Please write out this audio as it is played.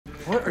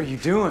What are you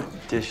doing?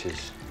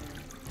 Dishes.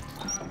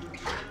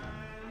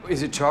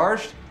 Is it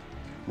charged?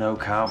 No,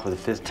 Kyle, for the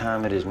 5th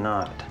time it is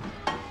not.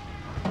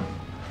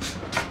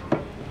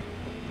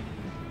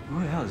 Who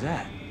the hell is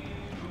that?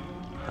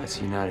 That's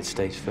the United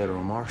States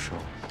Federal Marshal.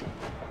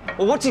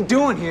 Well, what's he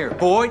doing here,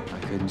 Boyd? I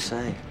couldn't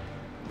say.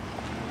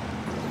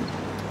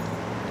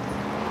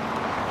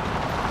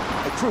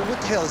 Hey, crew, what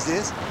the hell is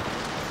this?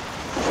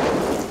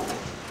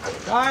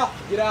 Kyle,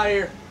 get out of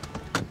here.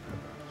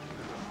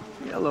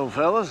 Hello,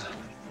 fellas.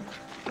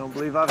 Don't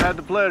believe I've had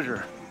the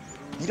pleasure.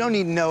 You don't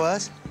need to know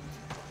us.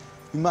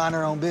 We mind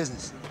our own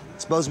business.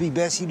 It's supposed to be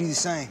best you do the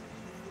same.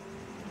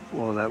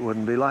 Well, that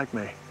wouldn't be like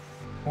me.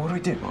 What do we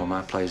do? Well,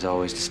 my play's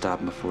always to stop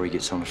him before he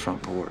gets on the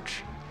front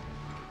porch.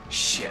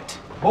 Shit.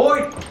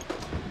 Boyd!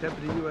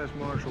 Deputy U.S.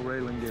 Marshal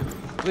Raylan Givens.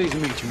 Pleased to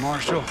meet you,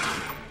 Marshal.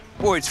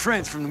 Boyd's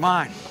friends from the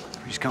mine.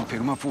 We just come pick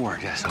him up for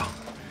work, that's all.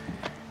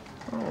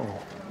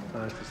 Oh,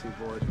 nice to see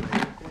boys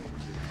make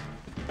acquaintance.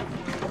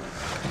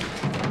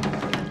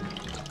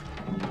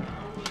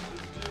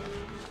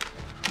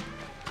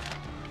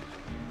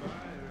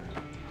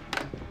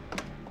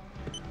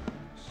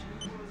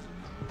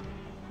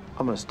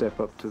 I'm gonna step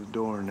up to the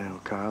door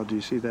now, Kyle. Do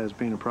you see that as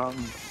being a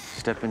problem?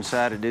 Step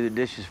inside to do the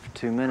dishes for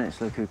 2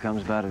 minutes. Look who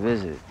comes by to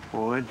visit.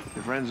 Boyd,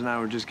 your friends and I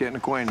were just getting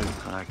acquainted.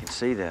 I can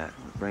see that.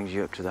 What brings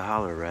you up to the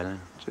holler, Raylan?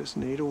 Just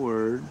need a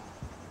word.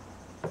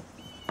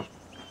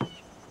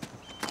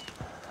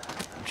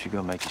 Don't you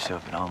go make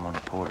yourself at home on the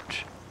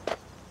porch.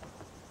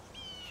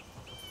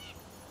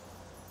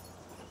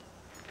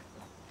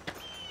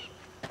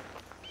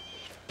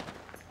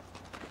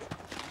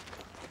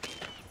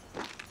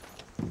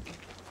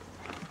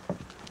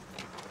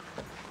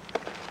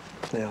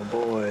 Now,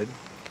 Boyd,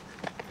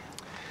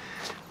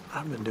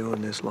 I've been doing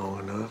this long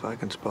enough. I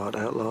can spot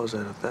outlaws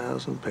at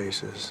 1,000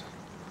 paces.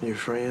 Your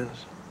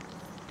friends,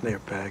 they're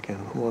packing,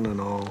 one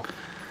and all.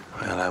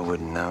 Well, I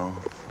wouldn't know,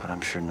 but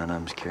I'm sure none of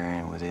them's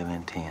carrying with ill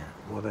intent.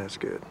 Well, that's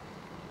good.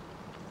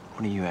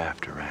 What are you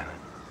after, Raylan?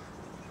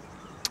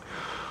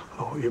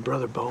 Oh, your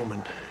brother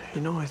Bowman. You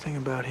know anything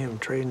about him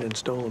trading in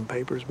stolen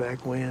papers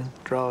back when?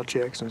 Draw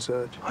checks and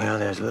such? Well,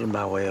 there's little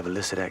by way of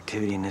illicit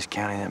activity in this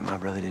county that my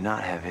brother did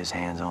not have his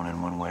hands on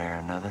in one way or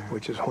another.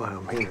 Which is why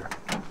I'm here.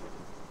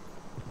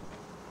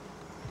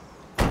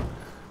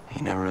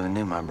 You never really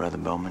knew my brother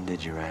Bowman,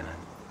 did you,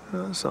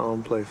 Raylan? I saw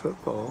him play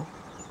football.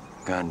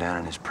 Gone down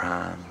in his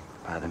prime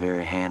by the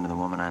very hand of the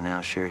woman I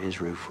now share his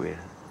roof with.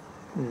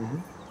 Mm-hmm.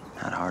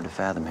 Not hard to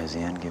fathom his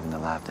end, given the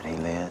life that he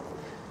led.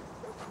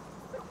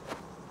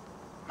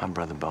 My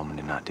brother Bowman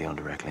did not deal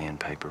directly in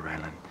paper,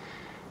 Raylan.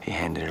 He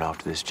handed it off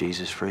to this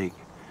Jesus freak.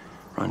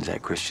 Runs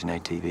that Christian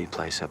ATV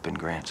place up in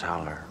Grant's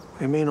Holler.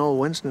 You mean old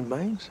Winston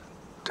Banks?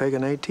 Take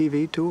an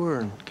ATV tour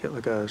and get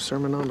like a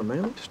Sermon on the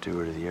Mount?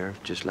 Steward of the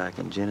earth, just like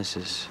in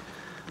Genesis.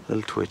 A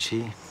little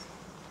twitchy.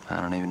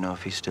 I don't even know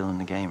if he's still in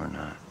the game or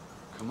not.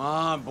 Come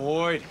on,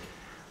 Boyd.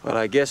 Well,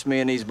 I guess me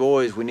and these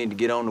boys, we need to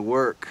get on to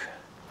work.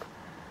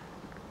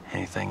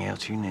 Anything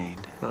else you need?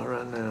 Not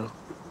right now.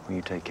 Will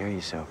you take care of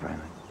yourself,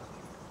 Raylan?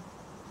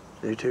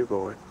 You too,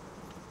 Boyd.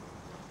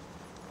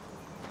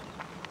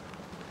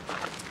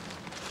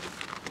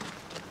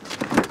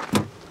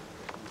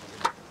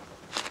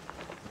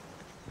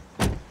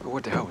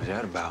 What the hell was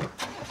that about?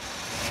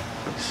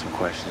 Some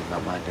questions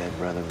about my dead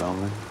brother,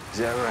 Bowman. Is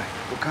that right?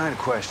 What kind of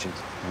questions?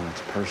 Well,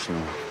 it's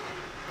personal.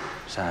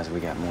 Besides, we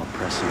got more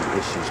pressing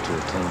issues to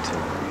attend to.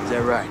 Is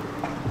that right?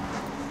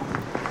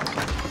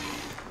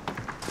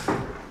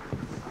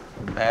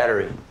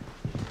 Battery.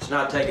 It's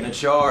not taking a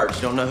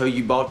charge. Don't know who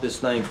you bought this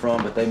thing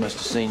from, but they must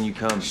have seen you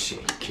come. Shit,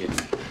 you kidding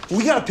me?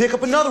 We gotta pick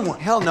up another one.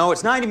 Hell no,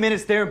 it's 90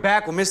 minutes there and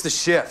back. We'll miss the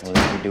shift. Well,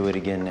 if we do it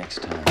again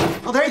next time.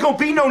 Well, there ain't gonna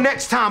be no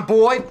next time,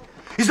 Boyd.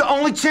 It's the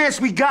only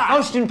chance we got.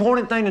 Most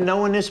important thing to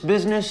know in this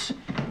business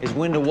is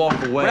when to walk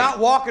away. We're not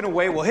walking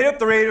away. We'll hit up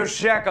the radio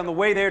shack on the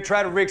way there,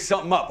 try to rig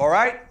something up, all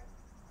right?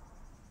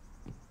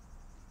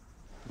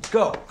 Let's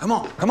go. Come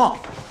on, come on.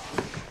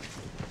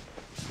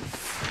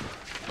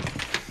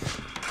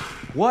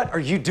 What are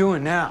you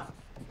doing now?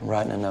 I'm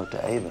writing a note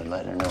to Ava,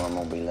 letting her know I'm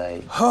gonna be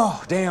late.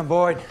 Oh, damn,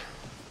 Boyd.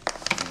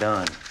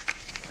 Done.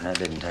 And that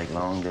didn't take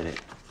long, did it?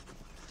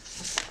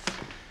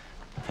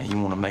 Hey, you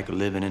want to make a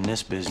living in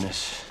this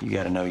business, you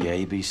got to know your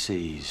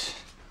ABCs.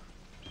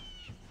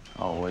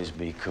 Always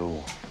be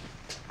cool.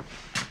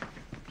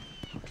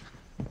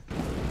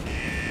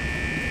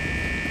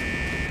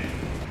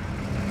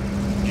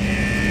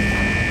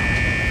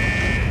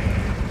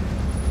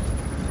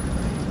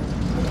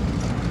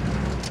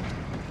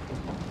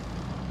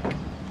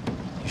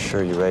 You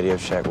sure your Radio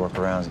Shack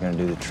workaround is going to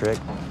do the trick?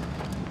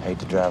 Hate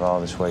to drive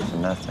all this way for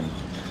nothing.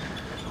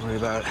 Don't worry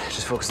about it.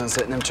 Just focus on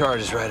setting them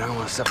charges right. I don't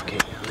want to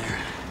suffocate down there.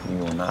 You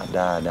will not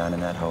die down in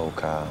that hole,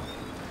 Kyle.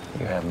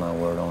 You have my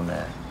word on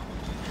that.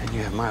 And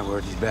you have my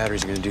word, these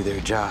batteries are gonna do their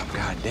job.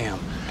 God damn,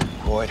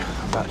 Boyd,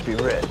 I'm about to be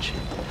rich.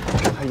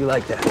 How you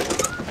like that?